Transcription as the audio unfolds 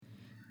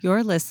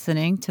You're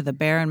listening to the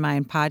Bear in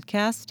Mind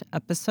podcast,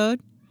 episode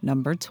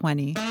number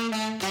 20.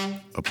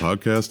 A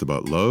podcast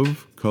about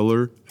love,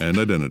 color, and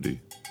identity,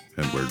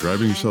 and where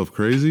driving yourself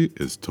crazy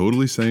is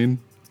totally sane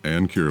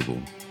and curable.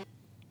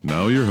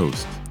 Now your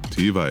host,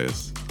 T.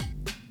 Vias.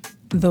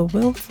 The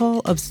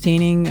willful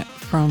abstaining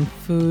from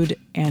food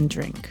and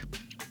drink.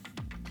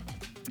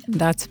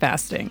 That's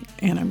fasting,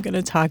 and I'm going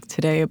to talk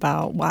today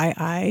about why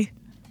I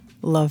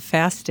love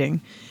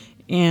fasting.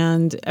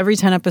 And every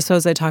 10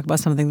 episodes, I talk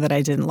about something that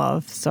I didn't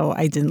love. So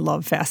I didn't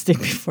love fasting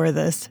before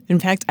this. In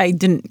fact, I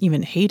didn't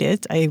even hate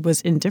it. I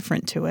was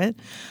indifferent to it.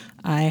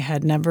 I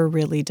had never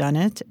really done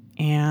it.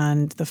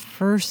 And the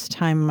first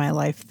time in my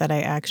life that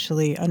I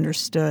actually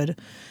understood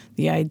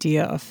the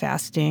idea of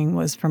fasting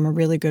was from a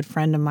really good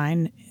friend of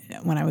mine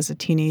when I was a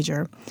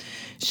teenager.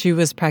 She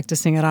was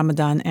practicing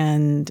Ramadan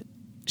and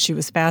she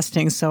was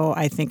fasting, so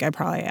I think I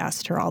probably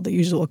asked her all the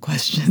usual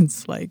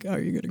questions, like, are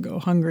you going to go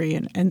hungry,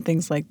 and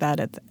things like that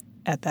at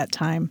that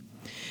time.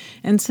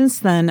 And since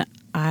then,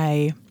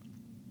 I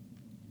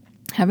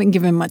haven't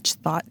given much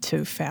thought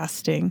to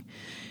fasting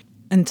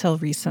until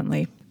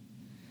recently.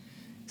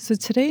 So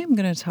today I'm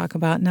going to talk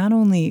about not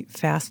only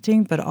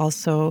fasting, but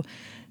also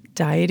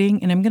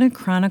dieting, and I'm going to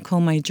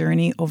chronicle my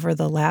journey over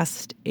the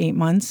last 8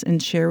 months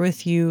and share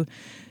with you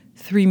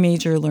 3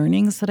 major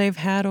learnings that I've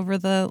had over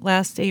the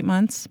last 8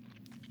 months.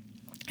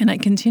 And I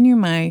continue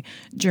my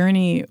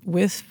journey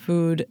with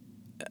food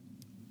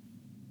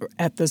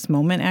at this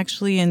moment,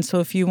 actually. And so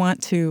if you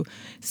want to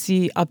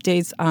see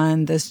updates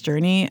on this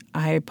journey,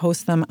 I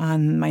post them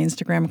on my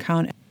Instagram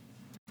account.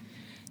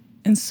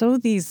 And so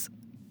these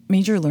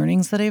major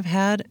learnings that I've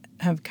had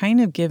have kind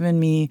of given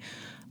me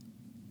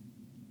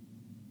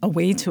a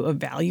way to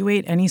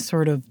evaluate any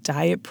sort of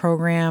diet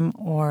program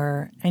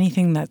or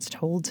anything that's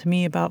told to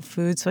me about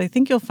food. So I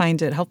think you'll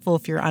find it helpful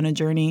if you're on a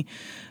journey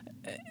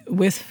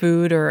with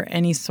food or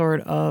any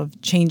sort of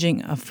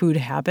changing a food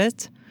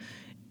habit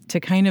to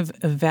kind of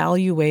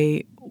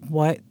evaluate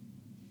what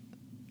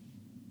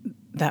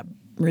that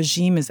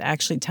regime is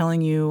actually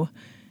telling you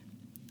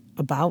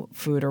about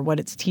food or what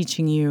it's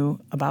teaching you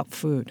about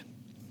food.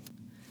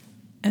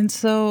 And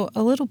so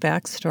a little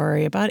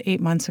backstory, about 8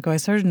 months ago, I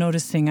started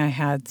noticing I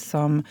had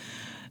some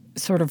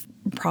sort of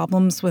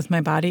problems with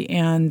my body,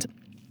 and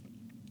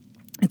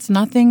it's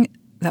nothing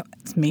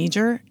that's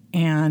major,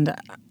 and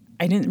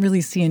I didn't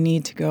really see a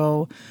need to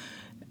go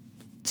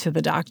to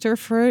the doctor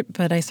for it,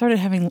 but I started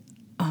having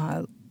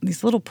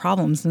these little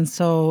problems. And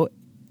so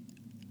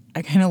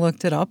I kind of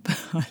looked it up.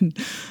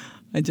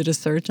 I did a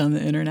search on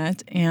the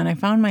internet, and I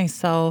found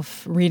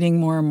myself reading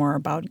more and more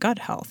about gut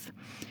health.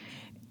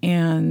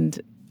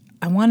 And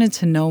I wanted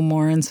to know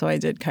more, and so I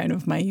did kind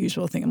of my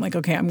usual thing. I'm like,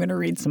 okay, I'm going to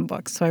read some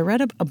books. So I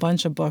read a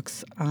bunch of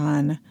books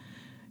on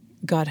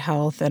gut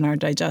health and our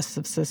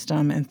digestive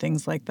system and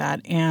things like that.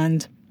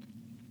 And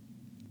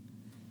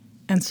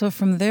so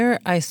from there,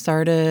 I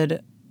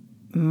started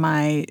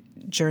my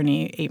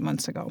journey 8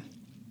 months ago.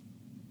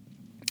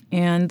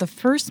 And the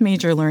first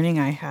major learning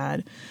I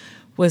had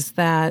was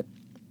that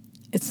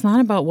it's not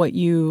about what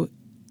you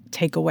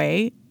take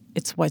away,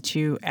 it's what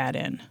you add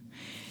in.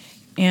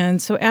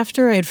 And so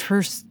after I'd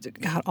first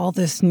got all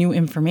this new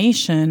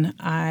information,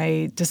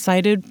 I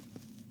decided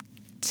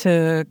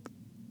to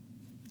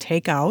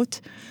take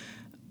out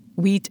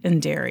wheat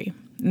and dairy.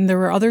 And there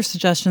were other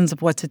suggestions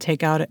of what to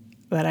take out,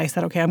 but I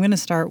said, okay, I'm going to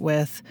start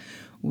with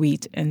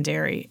wheat and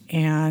dairy.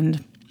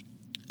 And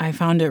I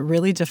found it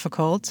really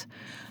difficult.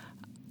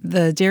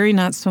 The dairy,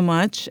 not so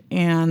much,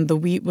 and the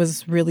wheat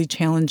was really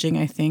challenging.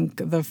 I think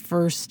the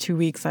first 2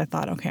 weeks I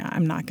thought, okay,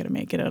 I'm not going to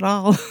make it at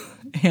all.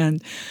 And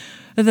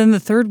then the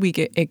third week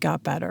it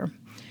got better.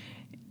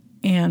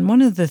 And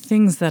one of the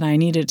things that I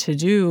needed to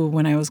do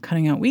when I was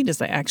cutting out wheat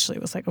is I actually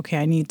was like, okay,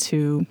 I need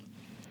to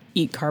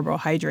eat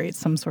carbohydrates,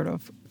 some sort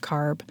of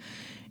carb.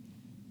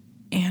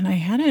 And I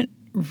hadn't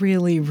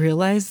really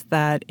realized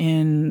that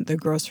in the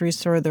grocery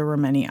store there were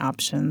many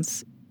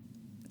options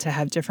to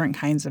have different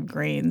kinds of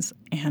grains.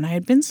 And I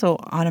had been so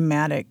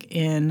automatic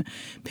in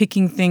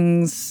picking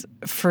things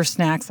for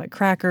snacks like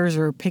crackers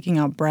or picking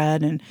out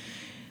bread, and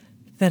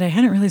that I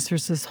hadn't realized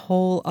there's this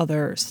whole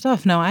other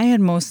stuff. Now, I had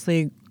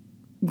mostly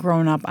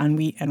grown up on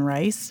wheat and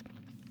rice,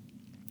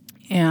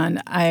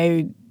 and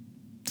I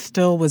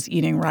still was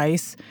eating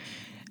rice.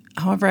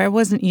 However, I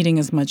wasn't eating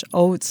as much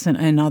oats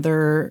and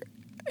other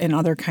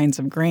kinds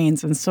of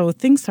grains. And so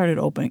things started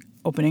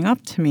opening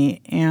up to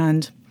me.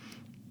 And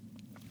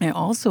I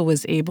also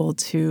was able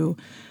to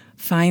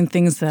find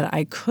things that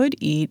I could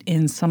eat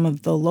in some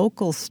of the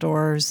local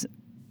stores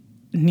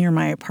near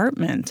my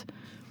apartment.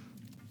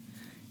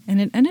 And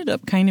it ended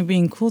up kind of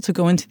being cool to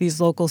go into these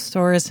local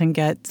stores and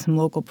get some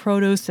local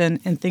produce and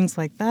things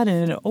like that.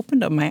 And it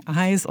opened up my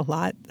eyes a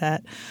lot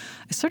that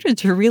I started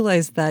to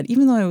realize that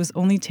even though I was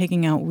only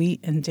taking out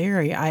wheat and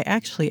dairy, I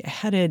actually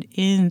headed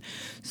in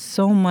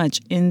so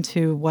much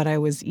into what I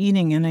was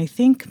eating. And I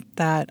think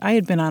that I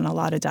had been on a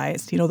lot of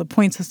diets, the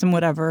point system,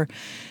 whatever.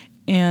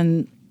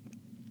 And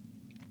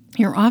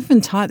you're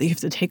often taught that you have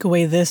to take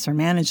away this or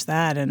manage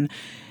that. And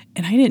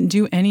I didn't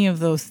do any of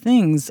those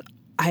things.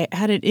 I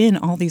added in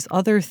all these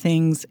other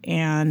things,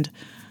 and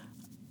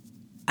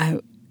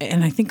I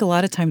think a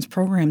lot of times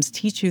programs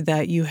teach you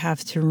that you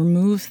have to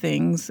remove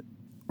things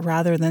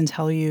rather than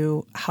tell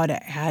you how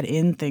to add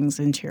in things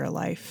into your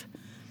life.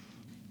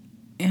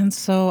 And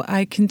so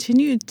I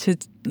continued to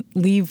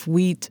leave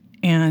wheat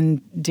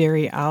and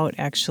dairy out,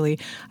 actually.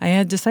 I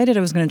had decided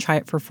I was going to try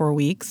it for 4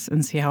 weeks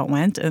and see how it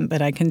went,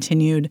 but I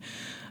continued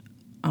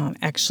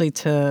actually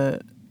to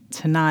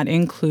not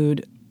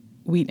include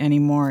wheat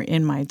anymore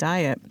in my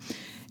diet.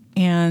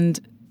 And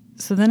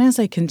so then as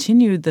I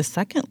continued, the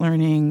second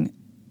learning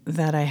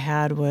that I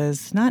had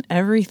was not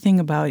everything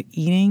about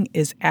eating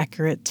is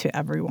accurate to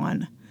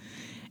everyone.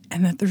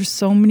 And that there's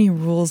so many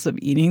rules of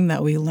eating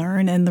that we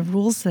learn. And the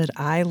rules that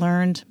I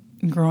learned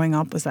growing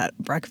up was that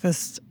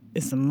breakfast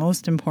is the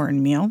most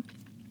important meal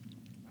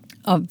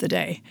of the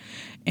day.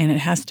 And it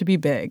has to be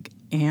big.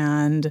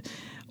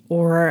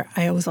 Or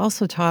I was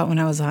also taught when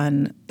I was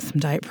on some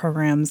diet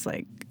programs,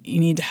 like you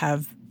need to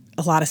have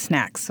a lot of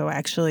snacks. So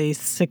actually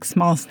 6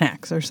 small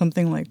snacks or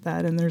something like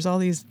that. And there's all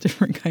these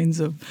different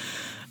kinds of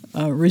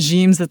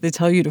regimes that they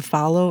tell you to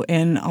follow.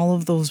 And all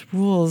of those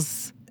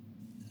rules,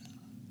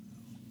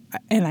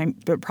 and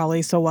they're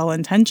probably so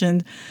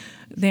well-intentioned,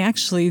 they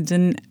actually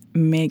didn't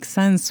make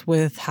sense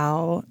with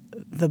how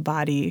the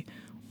body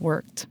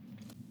worked.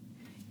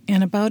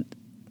 And about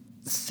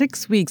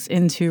 6 weeks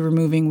into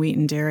removing wheat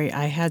and dairy,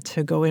 I had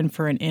to go in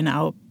for an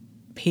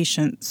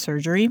in-outpatient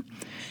surgery.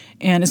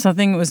 And it's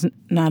nothing, it was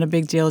not a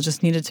big deal,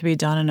 just needed to be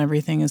done and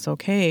everything is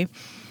okay.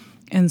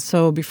 And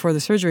so before the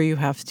surgery, you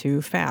have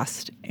to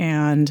fast.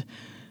 And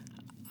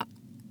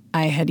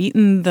I had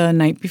eaten the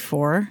night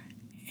before,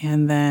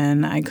 and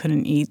then I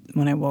couldn't eat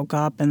when I woke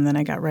up, and then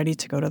I got ready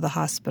to go to the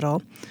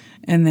hospital.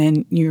 And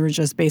then you were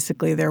just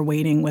basically there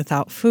waiting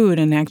without food.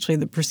 And actually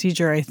the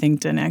procedure, I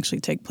think, didn't actually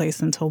take place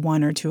until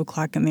 1 or 2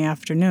 o'clock in the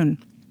afternoon.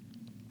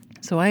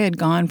 So I had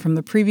gone from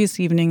the previous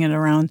evening at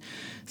around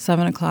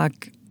 7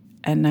 o'clock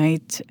at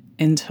night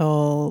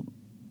until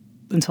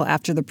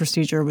after the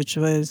procedure, which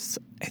was,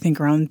 I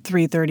think, around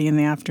 3:30 in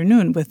the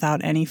afternoon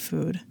without any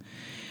food.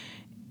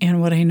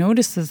 And what I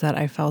noticed is that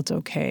I felt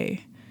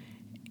okay.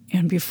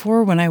 And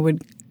before, when I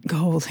would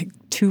go like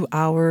 2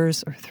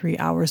 hours or 3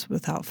 hours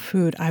without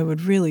food, I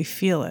would really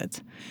feel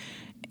it.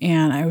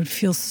 And I would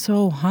feel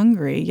so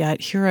hungry,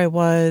 yet here I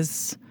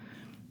was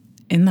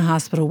in the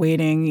hospital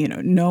waiting,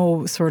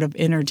 no sort of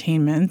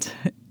entertainment.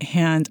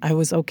 And I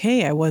was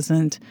okay. I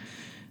wasn't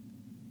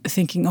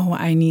thinking,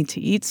 I need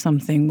to eat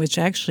something, which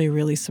actually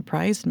really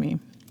surprised me.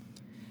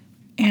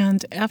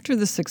 And after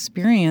this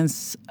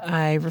experience,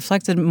 I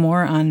reflected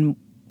more on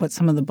what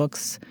some of the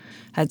books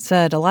had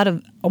said.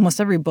 Almost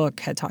every book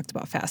had talked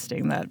about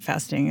fasting, that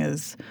fasting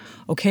is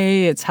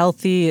okay, it's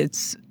healthy,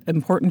 it's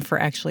important for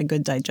actually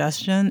good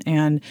digestion.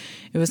 And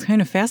it was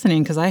kind of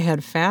fascinating because I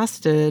had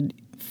fasted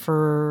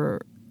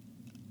for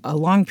a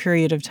long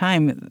period of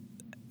time.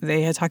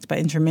 They had talked about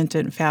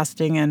intermittent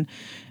fasting, and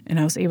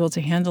I was able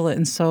to handle it.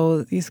 And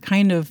so these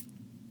kind of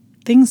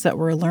things that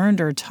were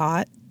learned or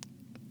taught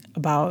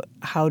about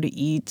how to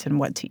eat and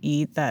what to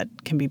eat that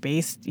can be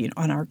based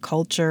on our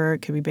culture, it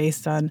could be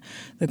based on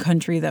the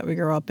country that we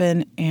grew up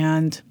in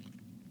and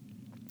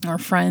our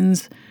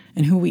friends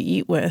and who we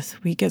eat with.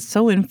 We get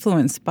so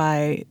influenced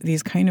by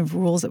these kind of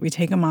rules that we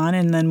take them on,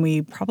 and then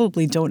we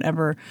probably don't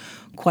ever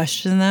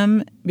question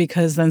them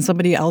because then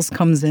somebody else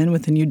comes in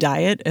with a new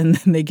diet and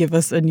then they give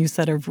us a new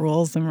set of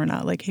rules and we're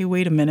not like, hey,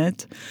 wait a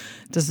minute,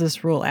 does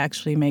this rule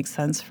actually make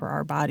sense for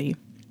our body?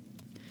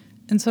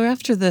 And so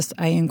after this,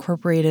 I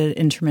incorporated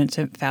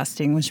intermittent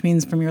fasting, which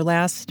means from your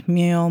last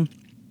meal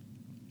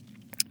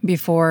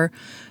before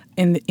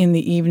in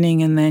the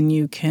evening, and then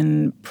you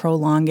can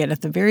prolong it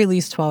at the very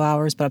least 12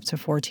 hours, but up to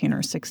 14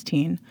 or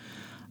 16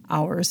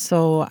 hours.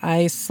 So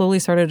I slowly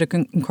started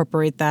to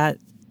incorporate that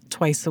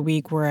twice a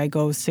week where I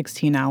go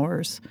 16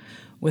 hours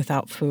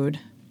without food.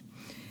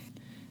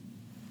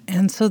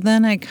 And so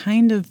then I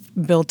kind of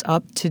built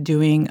up to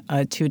doing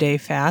a 2-day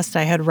fast.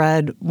 I had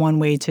read one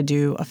way to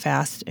do a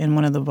fast in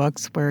one of the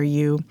books where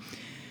you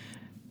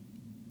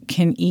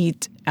can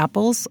eat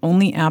apples,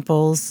 only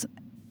apples,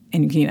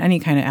 and you can eat any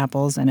kind of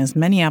apples and as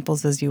many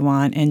apples as you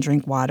want and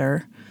drink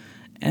water,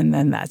 and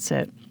then that's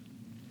it.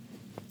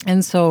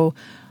 And so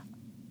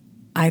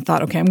I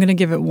thought, okay, I'm going to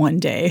give it 1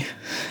 day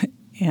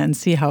and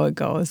see how it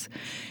goes.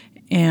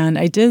 And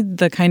I did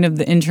the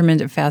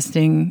intermittent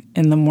fasting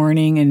in the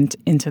morning and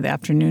into the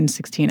afternoon,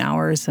 16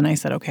 hours. And I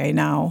said, okay,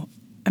 now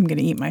I'm going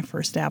to eat my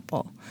first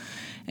apple.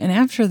 And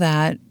after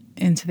that,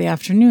 into the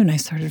afternoon, I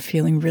started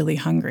feeling really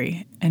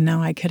hungry. And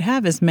now I could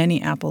have as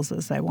many apples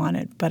as I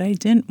wanted, but I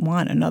didn't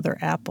want another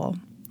apple.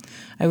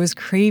 I was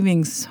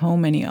craving so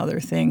many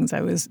other things.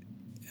 I was,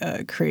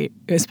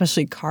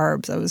 especially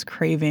carbs, I was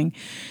craving.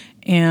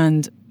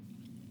 And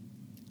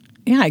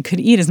I could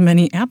eat as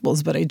many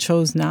apples, but I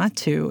chose not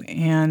to.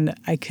 And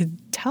I could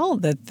tell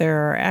that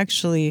there are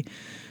actually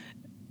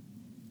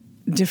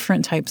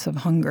different types of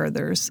hunger.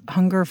 There's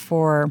hunger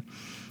for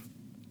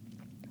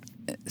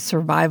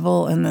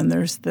survival, and then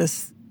there's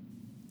this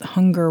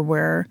hunger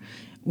where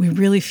we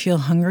really feel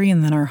hungry,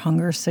 and then our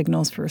hunger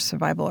signals for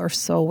survival are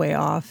so way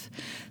off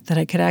that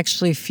I could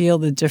actually feel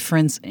the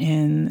difference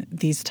in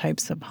these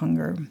types of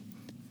hunger.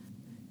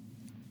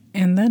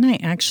 And then I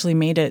actually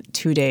made it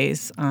 2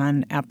 days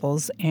on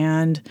apples,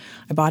 and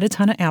I bought a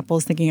ton of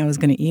apples thinking I was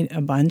going to eat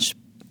a bunch,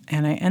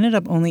 and I ended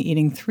up only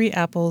eating 3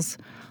 apples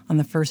on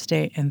the first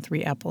day and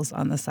 3 apples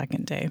on the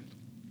second day.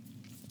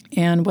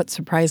 And what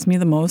surprised me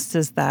the most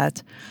is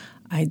that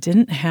I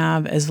didn't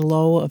have as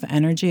low of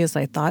energy as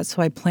I thought,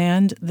 so I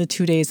planned the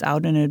 2 days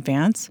out in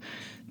advance,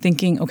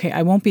 thinking, okay,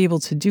 I won't be able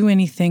to do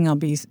anything. I'll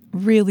be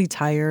really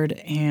tired,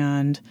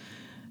 and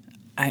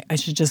I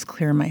should just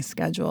clear my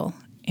schedule.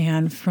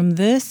 And from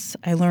this,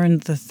 I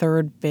learned the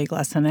third big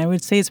lesson. I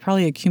would say it's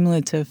probably a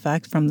cumulative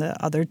effect from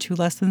the other 2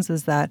 lessons,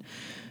 is that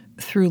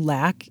through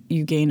lack,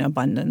 you gain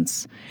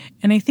abundance.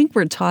 And I think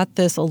we're taught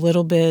this a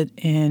little bit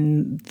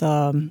in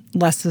the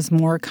less is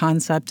more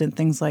concept and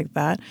things like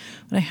that,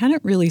 but I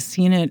hadn't really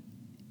seen it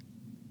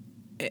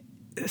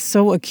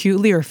so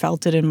acutely or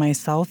felt it in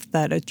myself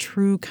that a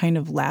true kind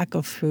of lack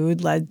of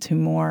food led to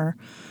more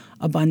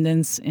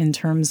abundance in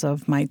terms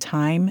of my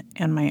time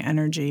and my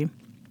energy.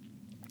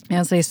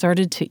 As I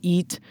started to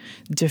eat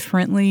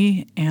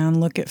differently and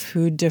look at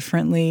food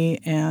differently,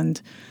 and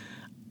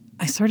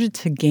I started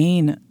to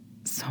gain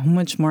so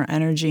much more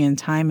energy and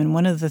time. And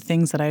one of the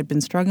things that I had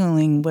been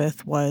struggling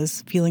with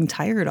was feeling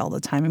tired all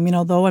the time. I mean,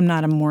 although I'm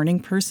not a morning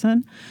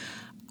person,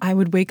 I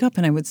would wake up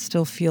and I would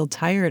still feel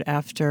tired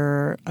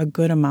after a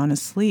good amount of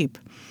sleep.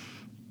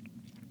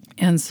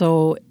 And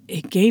so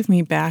it gave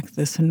me back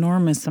this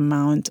enormous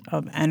amount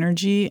of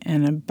energy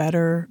and a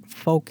better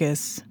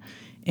focus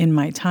in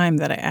my time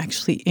that I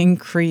actually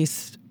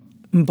increased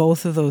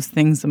both of those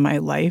things in my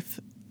life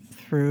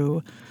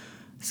through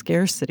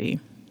scarcity.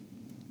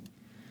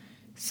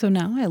 So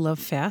now I love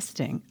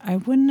fasting. I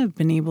wouldn't have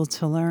been able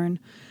to learn,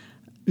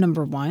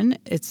 number one,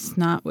 it's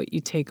not what you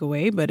take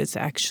away, but it's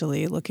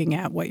actually looking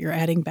at what you're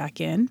adding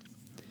back in.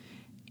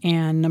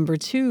 And number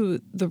two,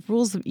 the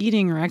rules of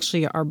eating are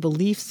actually our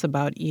beliefs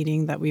about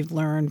eating that we've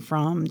learned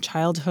from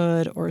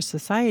childhood or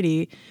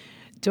society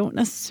don't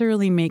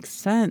necessarily make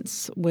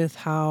sense with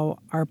how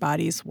our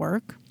bodies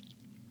work.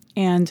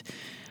 And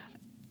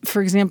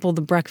for example,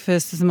 the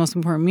breakfast is the most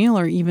important meal,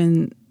 or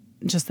even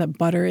just that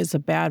butter is a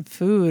bad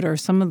food, or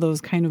some of those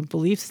kind of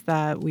beliefs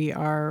that we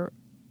are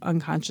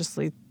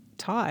unconsciously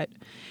taught.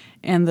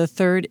 And the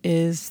third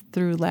is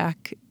through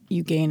lack,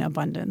 you gain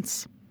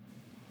abundance.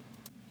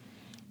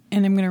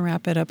 And I'm going to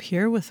wrap it up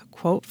here with a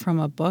quote from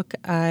a book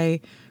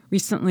I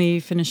recently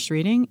finished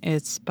reading.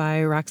 It's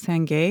by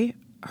Roxane Gay,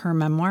 her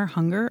memoir,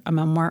 Hunger, A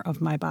Memoir of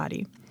My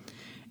Body.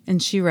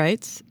 And she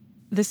writes,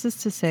 "This is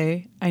to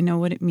say, I know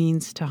what it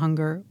means to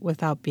hunger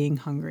without being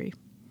hungry.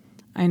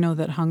 I know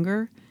that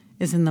hunger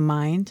is in the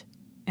mind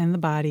and the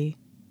body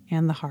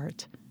and the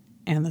heart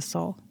and the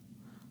soul."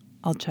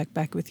 I'll check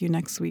back with you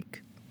next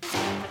week.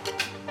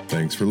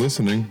 Thanks for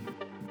listening.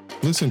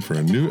 Listen for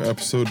a new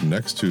episode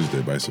next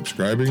Tuesday by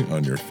subscribing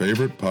on your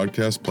favorite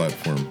podcast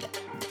platform.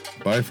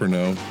 Bye for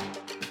now.